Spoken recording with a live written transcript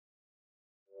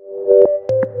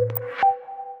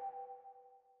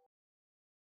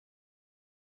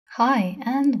Hi,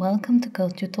 and welcome to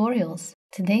Code Tutorials.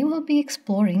 Today we'll be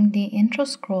exploring the Intro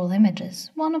Scroll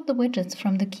Images, one of the widgets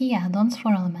from the Qi Addons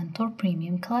for Elementor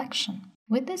Premium Collection.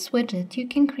 With this widget, you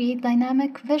can create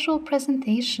dynamic visual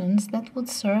presentations that would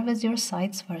serve as your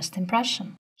site's first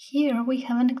impression. Here we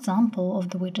have an example of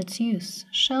the widget's use,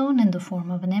 shown in the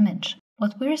form of an image.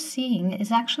 What we're seeing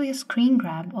is actually a screen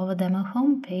grab of a demo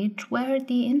homepage where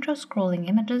the intro scrolling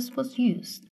images was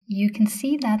used. You can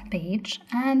see that page,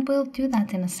 and we'll do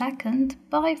that in a second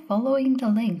by following the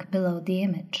link below the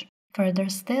image. Further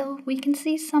still, we can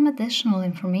see some additional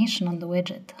information on the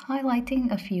widget, highlighting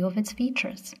a few of its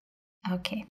features.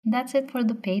 Okay, that's it for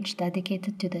the page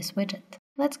dedicated to this widget.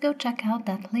 Let's go check out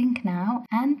that link now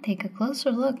and take a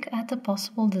closer look at a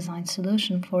possible design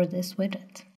solution for this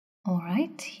widget.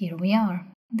 Alright, here we are.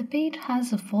 The page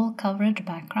has a full coverage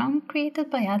background created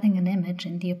by adding an image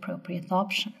in the appropriate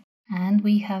option. And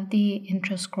we have the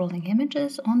intro scrolling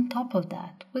images on top of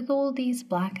that, with all these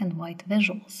black and white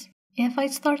visuals. If I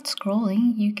start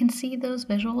scrolling, you can see those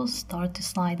visuals start to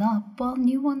slide up while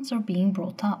new ones are being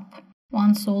brought up.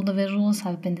 Once all the visuals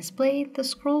have been displayed, the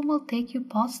scroll will take you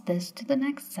past this to the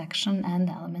next section and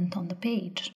element on the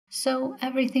page. So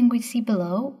everything we see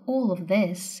below, all of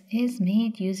this, is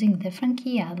made using different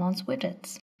Qi Addons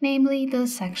widgets, namely the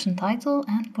section title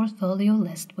and portfolio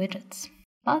list widgets.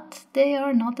 But they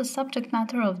are not the subject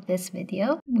matter of this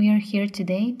video. We are here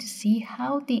today to see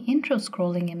how the intro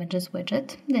scrolling images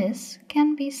widget, this,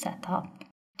 can be set up.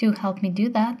 To help me do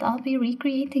that, I'll be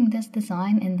recreating this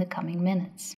design in the coming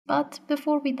minutes. But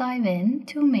before we dive in,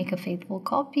 to make a faithful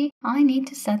copy, I need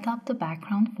to set up the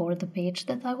background for the page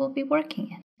that I will be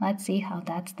working in. Let's see how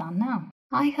that's done now.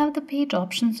 I have the page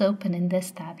options open in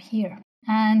this tab here.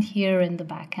 And here in the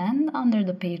backend, under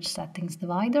the Page Settings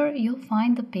divider, you'll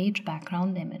find the Page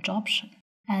Background Image option.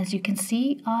 As you can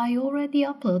see, I already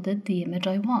uploaded the image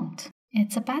I want.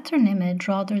 It's a pattern image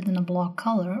rather than a block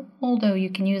color, although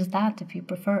you can use that if you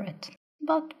prefer it.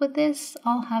 But with this,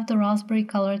 I'll have the raspberry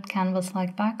colored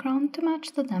canvas-like background to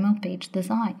match the demo page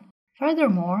design.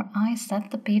 Furthermore, I set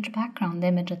the Page Background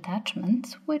Image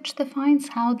attachment, which defines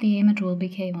how the image will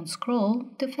behave on scroll,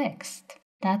 to fixed.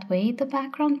 That way, the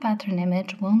background pattern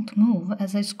image won't move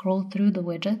as I scroll through the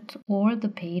widget or the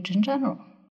page in general.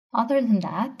 Other than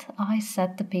that, I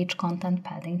set the page content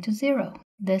padding to 0.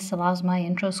 This allows my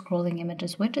intro scrolling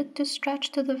images widget to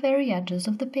stretch to the very edges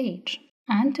of the page.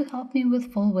 And to help me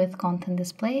with full width content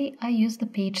display, I use the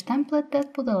page template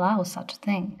that would allow such a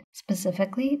thing,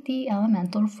 specifically the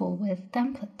Elementor full width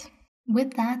template.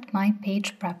 With that, my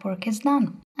page prep work is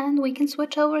done, and we can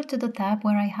switch over to the tab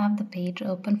where I have the page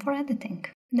open for editing.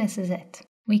 This is it.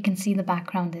 We can see the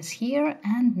background is here,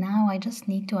 and now I just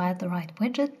need to add the right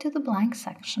widget to the blank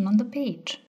section on the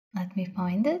page. Let me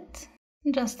find it.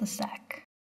 Just a sec.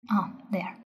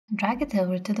 There. Drag it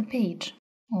over to the page.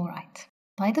 Alright.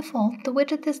 By default, the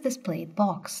widget is displayed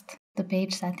boxed. The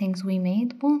page settings we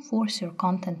made won't force your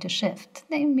content to shift,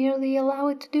 they merely allow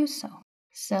it to do so.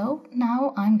 So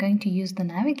now I'm going to use the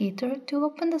navigator to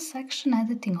open the section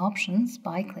editing options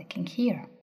by clicking here.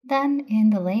 Then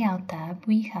in the layout tab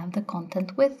we have the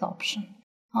content width option.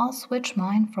 I'll switch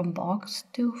mine from box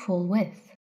to full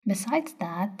width. Besides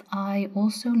that, I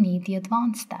also need the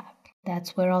advanced tab.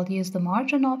 That's where I'll use the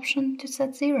margin option to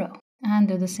set 0 and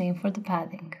do the same for the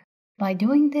padding. By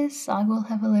doing this, I will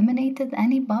have eliminated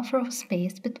any buffer of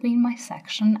space between my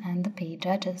section and the page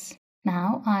edges.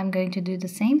 Now I'm going to do the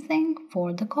same thing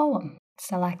for the column.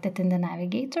 Select it in the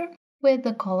navigator. With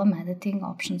the column editing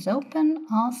options open,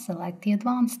 I'll select the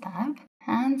Advanced tab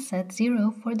and set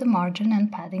 0 for the margin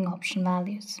and padding option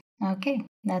values. Okay,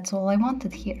 that's all I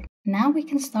wanted here. Now we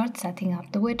can start setting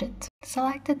up the widget.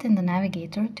 Select it in the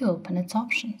navigator to open its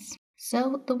options.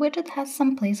 So the widget has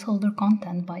some placeholder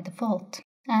content by default.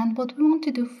 And what we want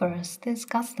to do first is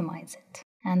customize it.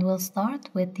 And we'll start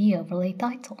with the overlay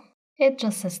title. It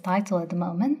just says title at the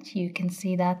moment. You can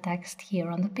see that text here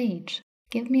on the page.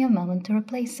 Give me a moment to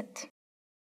replace it.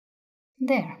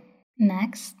 There.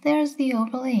 Next, there's the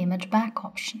overlay image back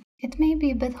option. It may be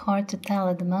a bit hard to tell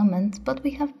at the moment, but we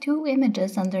have two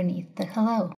images underneath the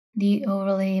hello. The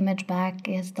overlay image back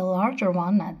is the larger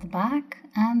one at the back,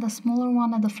 and the smaller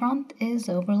one at the front is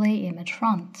overlay image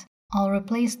front. I'll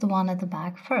replace the one at the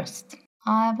back first.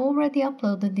 I've already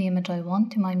uploaded the image I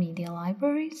want to my media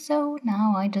library, so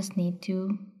now I just need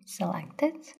to select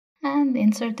it and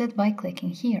insert it by clicking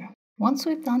here. Once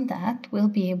we've done that, we'll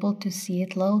be able to see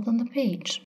it load on the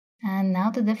page. And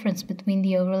now the difference between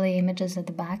the overlay images at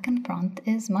the back and front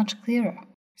is much clearer.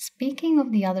 Speaking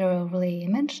of the other overlay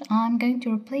image, I'm going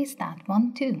to replace that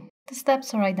one too. The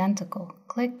steps are identical.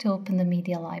 Click to open the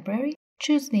media library,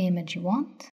 choose the image you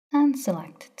want, and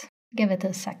select it. Give it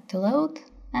a sec to load,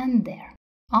 and there.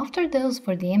 After those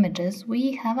for the images,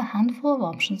 we have a handful of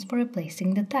options for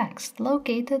replacing the text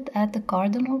located at the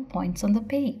cardinal points on the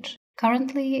page.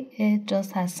 Currently, it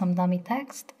just has some dummy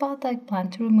text, but I plan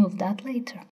to remove that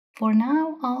later. For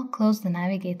now, I'll close the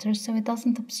navigator so it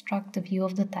doesn't obstruct the view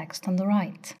of the text on the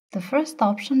right. The first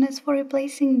option is for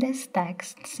replacing this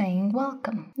text saying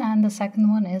welcome, and the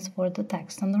second one is for the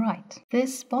text on the right.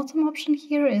 This bottom option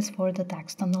here is for the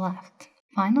text on the left.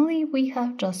 Finally, we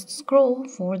have just scroll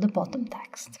for the bottom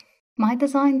text. My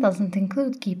design doesn't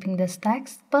include keeping this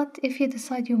text, but if you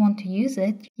decide you want to use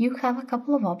it, you have a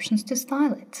couple of options to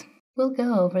style it. We'll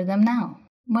go over them now.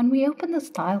 When we open the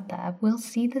Style tab, we'll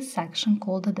see this section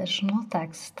called Additional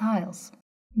Text Styles.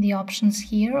 The options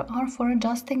here are for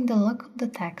adjusting the look of the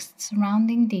text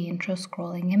surrounding the intro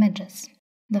scrolling images.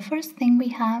 The first thing we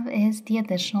have is the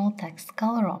Additional Text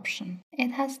Color option.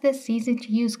 It has this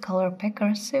easy-to-use color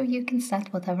picker so you can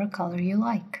set whatever color you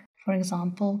like. For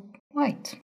example,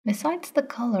 white. Besides the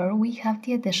color, we have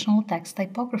the additional text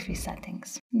typography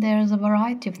settings. There's a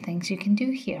variety of things you can do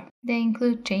here. They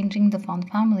include changing the font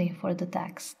family for the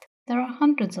text. There are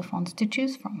hundreds of fonts to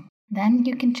choose from. Then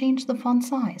you can change the font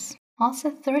size. I'll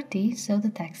set 30 so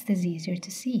the text is easier to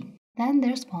see. Then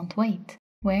there's font weight,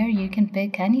 where you can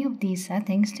pick any of these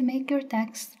settings to make your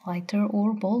text lighter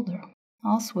or bolder.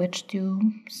 I'll switch to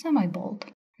semi-bold.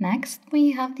 Next,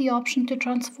 we have the option to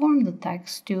transform the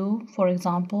text to, for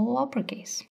example,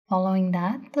 uppercase. Following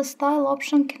that, the Style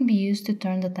option can be used to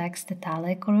turn the text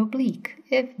italic or oblique,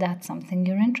 if that's something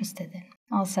you're interested in.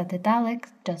 I'll set italic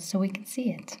just so we can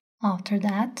see it. After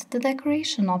that, the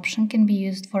Decoration option can be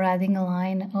used for adding a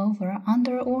line over,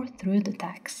 under, or through the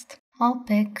text. I'll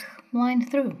pick Line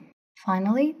Through.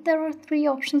 Finally, there are 3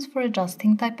 options for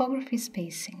adjusting typography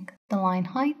spacing: the line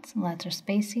height, letter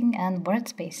spacing, and word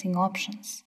spacing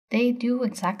options. They do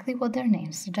exactly what their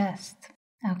names suggest.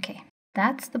 Okay.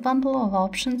 That's the bundle of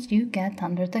options you get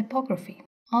under typography.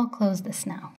 I'll close this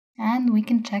now, and we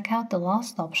can check out the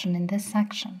last option in this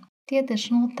section, the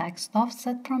additional text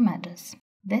offset from edges.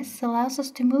 This allows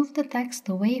us to move the text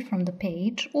away from the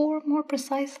page, or more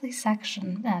precisely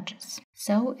section edges.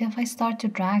 So if I start to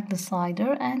drag the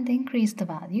slider and increase the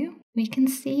value, we can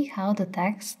see how the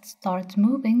text starts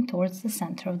moving towards the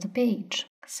center of the page.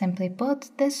 Simply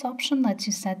put, this option lets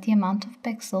you set the amount of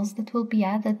pixels that will be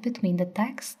added between the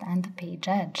text and the page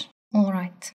edge.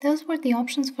 Alright, those were the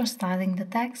options for styling the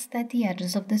text at the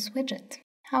edges of this widget.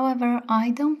 However,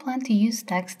 I don't plan to use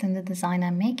text in the design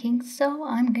I'm making, so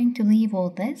I'm going to leave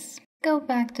all this, go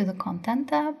back to the Content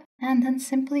tab, and then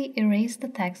simply erase the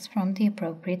text from the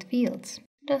appropriate fields.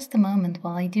 Just a moment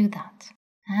while I do that.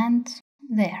 And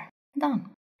there,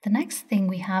 done. The next thing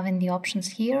we have in the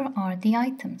options here are the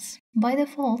items. By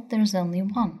default, there's only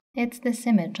one. It's this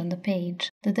image on the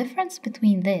page. The difference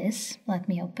between this, let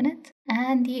me open it,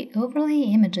 and the overlay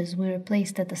images we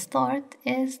replaced at the start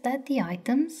is that the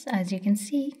items, as you can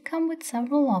see, come with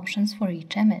several options for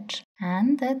each image,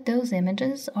 and that those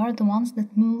images are the ones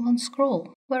that move on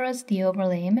scroll, whereas the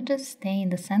overlay images stay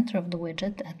in the center of the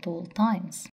widget at all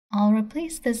times. I'll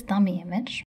replace this dummy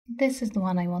image. This is the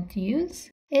one I want to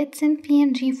use. It's in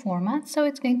PNG format, so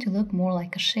it's going to look more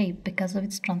like a shape because of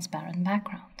its transparent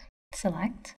background.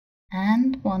 Select,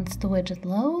 and once the widget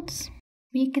loads,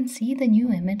 we can see the new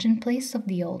image in place of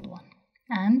the old one.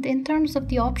 And in terms of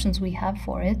the options we have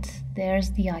for it,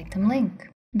 there's the item link.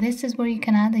 This is where you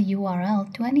can add a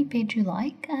URL to any page you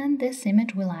like, and this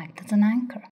image will act as an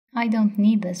anchor. I don't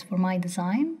need this for my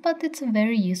design, but it's a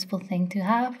very useful thing to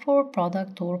have for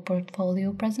product or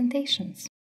portfolio presentations.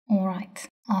 Alright,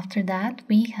 after that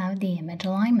we have the image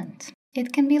alignment.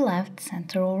 It can be left,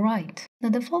 center, or right. The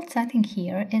default setting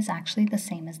here is actually the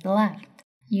same as the left.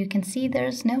 You can see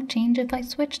there's no change if I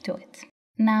switch to it.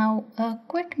 Now, a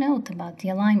quick note about the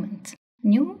alignment.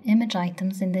 New image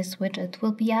items in this widget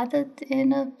will be added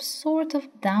in a sort of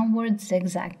downward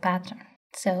zigzag pattern.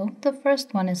 So, the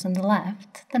first one is on the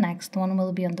left, the next one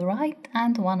will be on the right,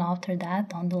 and one after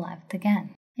that on the left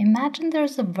again. Imagine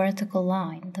there's a vertical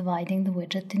line dividing the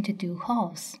widget into 2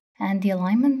 halves, and the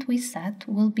alignment we set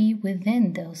will be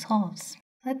within those halves.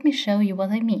 Let me show you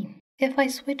what I mean. If I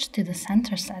switch to the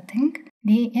center setting,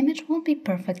 the image won't be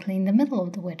perfectly in the middle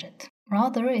of the widget.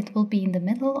 Rather, it will be in the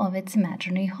middle of its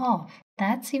imaginary half.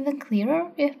 That's even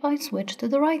clearer if I switch to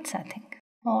the right setting.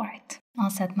 Alright, I'll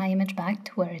set my image back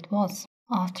to where it was.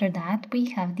 After that, we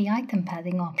have the item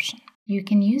padding option. You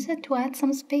can use it to add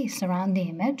some space around the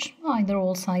image, either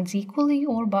all sides equally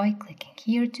or by clicking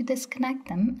here to disconnect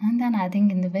them and then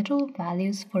adding individual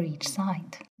values for each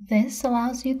side. This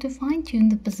allows you to fine-tune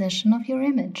the position of your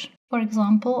image. For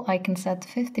example, I can set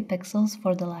 50 pixels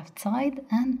for the left side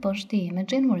and push the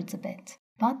image inwards a bit.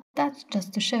 But that's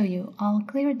just to show you. I'll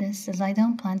clear this as I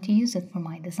don't plan to use it for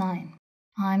my design.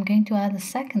 I'm going to add a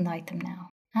second item now.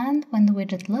 And when the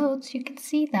widget loads, you can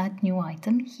see that new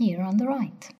item here on the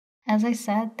right. As I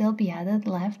said, they'll be added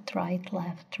left,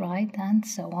 right, and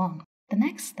so on. The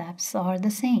next steps are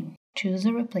the same. Choose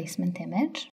a replacement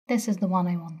image. This is the one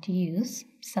I want to use.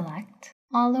 Select.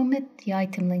 I'll omit the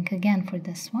item link again for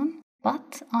this one,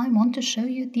 but I want to show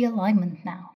you the alignment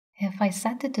now. If I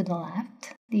set it to the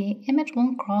left, the image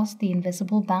won't cross the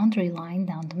invisible boundary line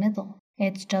down the middle.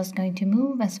 It's just going to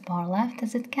move as far left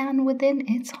as it can within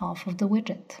its half of the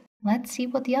widget. Let's see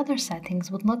what the other settings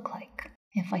would look like.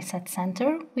 If I set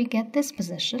center, we get this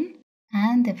position,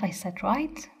 and if I set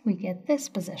right, we get this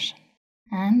position.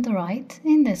 And the right,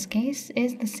 in this case,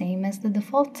 is the same as the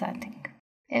default setting.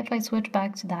 If I switch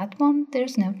back to that one,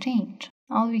 there's no change.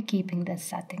 I'll be keeping this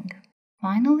setting.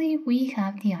 Finally, we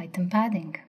have the item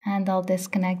padding, and I'll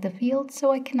disconnect the field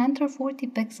so I can enter 40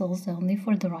 pixels only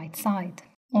for the right side.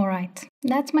 Alright,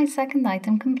 that's my second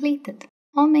item completed.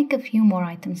 I'll make a few more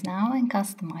items now and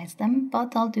customize them,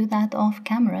 but I'll do that off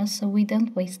camera so we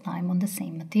don't waste time on the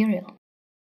same material.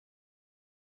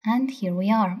 And here we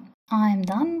are. I'm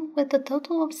done with a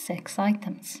total of 6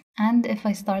 items. And if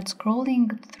I start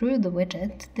scrolling through the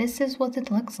widget, this is what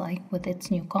it looks like with its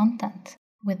new content.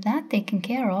 With that taken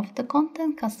care of, the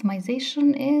content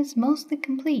customization is mostly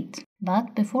complete.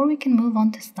 But before we can move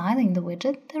on to styling the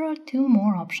widget, there are 2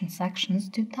 more option sections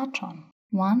to touch on.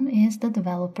 One is the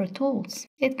developer tools.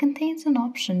 It contains an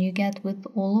option you get with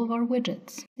all of our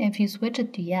widgets. If you switch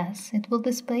it to yes, it will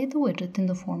display the widget in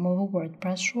the form of a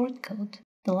WordPress shortcode,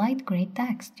 the light gray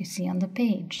text you see on the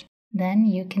page. Then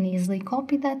you can easily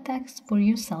copy that text for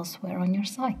use elsewhere on your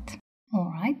site.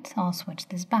 Alright, I'll switch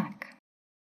this back.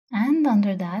 And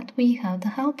under that we have the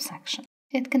help section.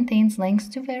 It contains links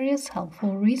to various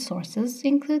helpful resources,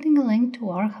 including a link to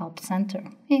our help center,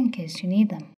 in case you need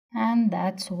them. And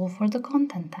that's all for the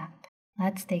content tab.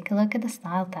 Let's take a look at the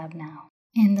style tab now.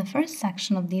 In the first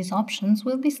section of these options,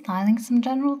 we'll be styling some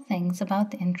general things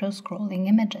about intro scrolling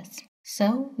images.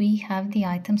 So we have the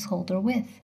items holder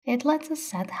width. It lets us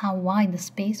set how wide the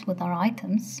space with our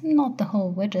items, not the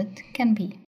whole widget, can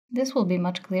be. This will be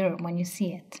much clearer when you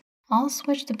see it. I'll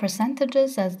switch to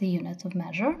percentages as the unit of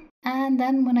measure, and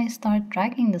then when I start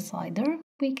dragging the slider,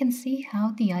 we can see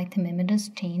how the item images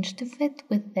change to fit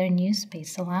with their new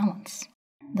space allowance.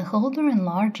 The holder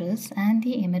enlarges and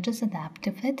the images adapt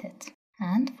to fit it.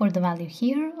 And for the value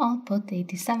here, I'll put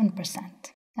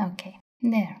 87%. Okay,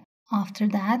 there. After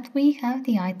that, we have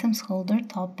the items holder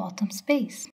top-bottom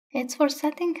space. It's for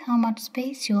setting how much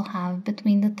space you'll have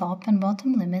between the top and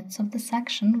bottom limits of the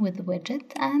section with the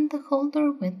widget and the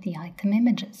holder with the item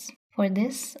images. For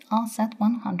this, I'll set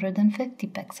 150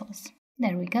 pixels.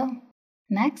 There we go.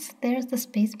 Next, there's the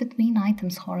space between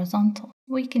items horizontal.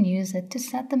 We can use it to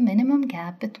set the minimum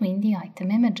gap between the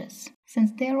item images.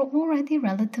 Since they are already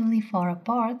relatively far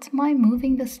apart, my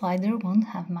moving the slider won't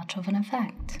have much of an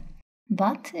effect.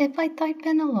 But if I type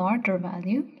in a larger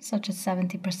value, such as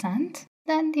 70%,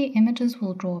 then the images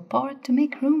will draw apart to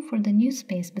make room for the new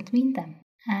space between them.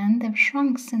 And they've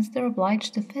shrunk since they're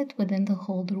obliged to fit within the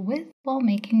holder width while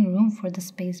making room for the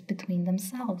space between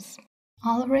themselves.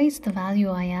 I'll erase the value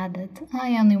I added.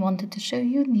 I only wanted to show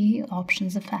you the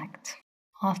options effect.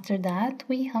 After that,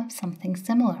 we have something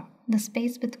similar, the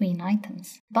space between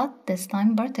items, but this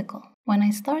time vertical. When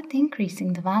I start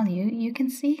increasing the value, you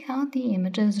can see how the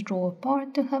images draw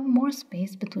apart to have more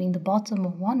space between the bottom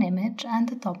of one image and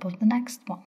the top of the next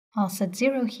one. I'll set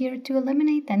 0 here to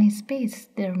eliminate any space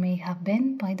there may have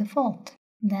been by default.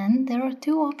 Then there are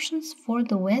 2 options for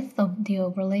the width of the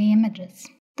overlay images.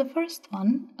 The first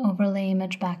one, overlay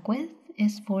image back width,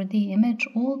 is for the image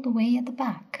all the way at the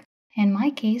back. In my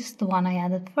case, the one I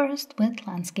added first with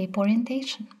landscape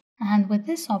orientation. And with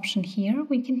this option here,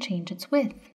 we can change its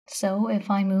width. So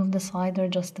if I move the slider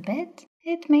just a bit,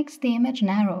 it makes the image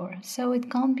narrower, so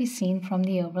it can't be seen from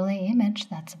the overlay image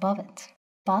that's above it.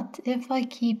 But if I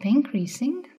keep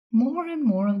increasing, more and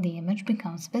more of the image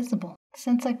becomes visible.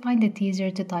 Since I find it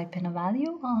easier to type in a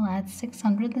value, I'll add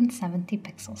 670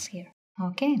 pixels here.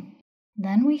 Okay,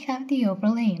 then we have the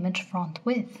overlay image front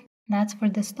width. That's for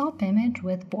the top image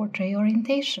with portrait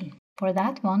orientation. For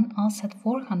that one, I'll set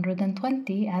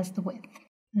 420 as the width.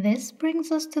 This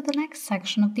brings us to the next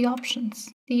section of the options,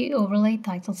 the overlay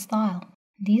title style.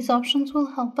 These options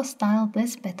will help us style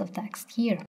this bit of text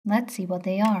here. Let's see what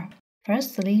they are.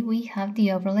 Firstly, we have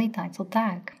the overlay title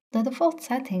tag. The default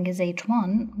setting is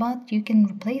H1, but you can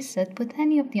replace it with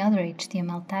any of the other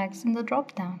HTML tags in the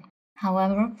dropdown.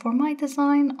 However, for my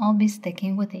design, I'll be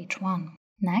sticking with H1.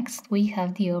 Next, we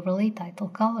have the overlay title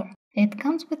color. It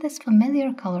comes with this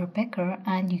familiar color picker,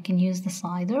 and you can use the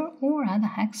slider or add a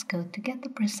hex code to get the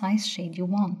precise shade you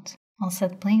want. I'll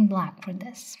set plain black for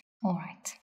this.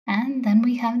 Alright. And then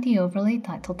we have the overlay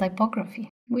title typography.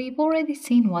 We've already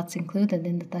seen what's included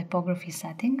in the typography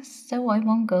settings, so I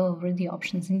won't go over the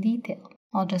options in detail.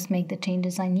 I'll just make the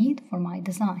changes I need for my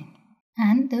design.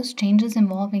 And those changes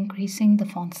involve increasing the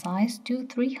font size to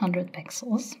 300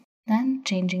 pixels, then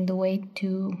changing the weight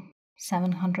to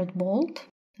 700 bold.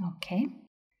 Okay.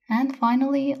 And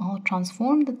finally, I'll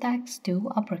transform the text to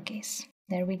uppercase.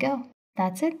 There we go.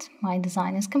 That's it. My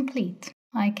design is complete.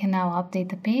 I can now update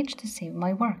the page to save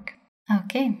my work.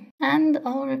 Okay, and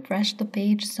I'll refresh the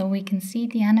page so we can see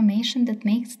the animation that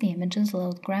makes the images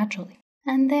load gradually.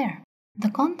 And there. The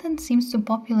content seems to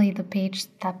populate the page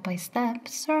step by step,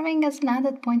 serving as an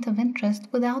added point of interest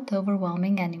without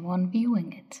overwhelming anyone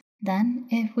viewing it. Then,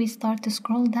 if we start to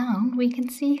scroll down, we can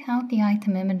see how the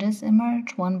item images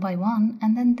emerge one by one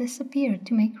and then disappear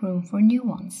to make room for new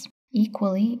ones.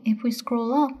 Equally, if we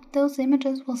scroll up, those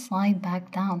images will slide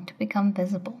back down to become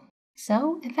visible.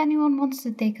 So, if anyone wants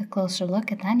to take a closer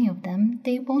look at any of them,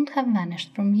 they won't have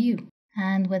vanished from view.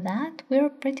 And with that, we're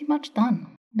pretty much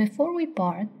done. Before we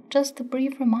part, just a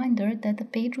brief reminder that the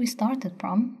page we started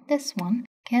from, this one,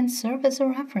 can serve as a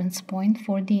reference point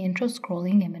for the intro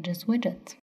scrolling images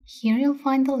widget. Here you'll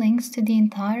find the links to the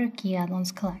entire Qi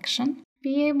Addons collection,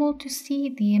 be able to see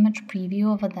the image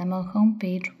preview of a demo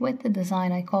homepage with the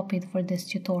design I copied for this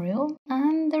tutorial,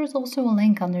 and there's also a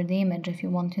link under the image if you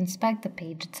want to inspect the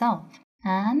page itself.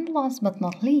 And last but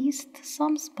not least,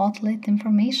 some spotlight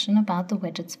information about the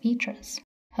widget's features.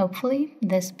 Hopefully,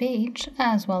 this page,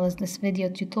 as well as this video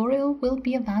tutorial, will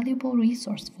be a valuable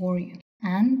resource for you.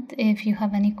 And if you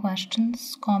have any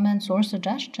questions, comments, or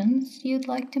suggestions you'd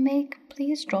like to make,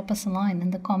 please drop us a line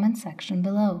in the comment section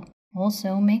below.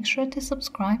 Also, make sure to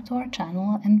subscribe to our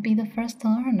channel and be the first to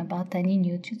learn about any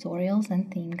new tutorials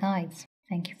and theme guides.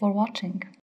 Thank you for watching.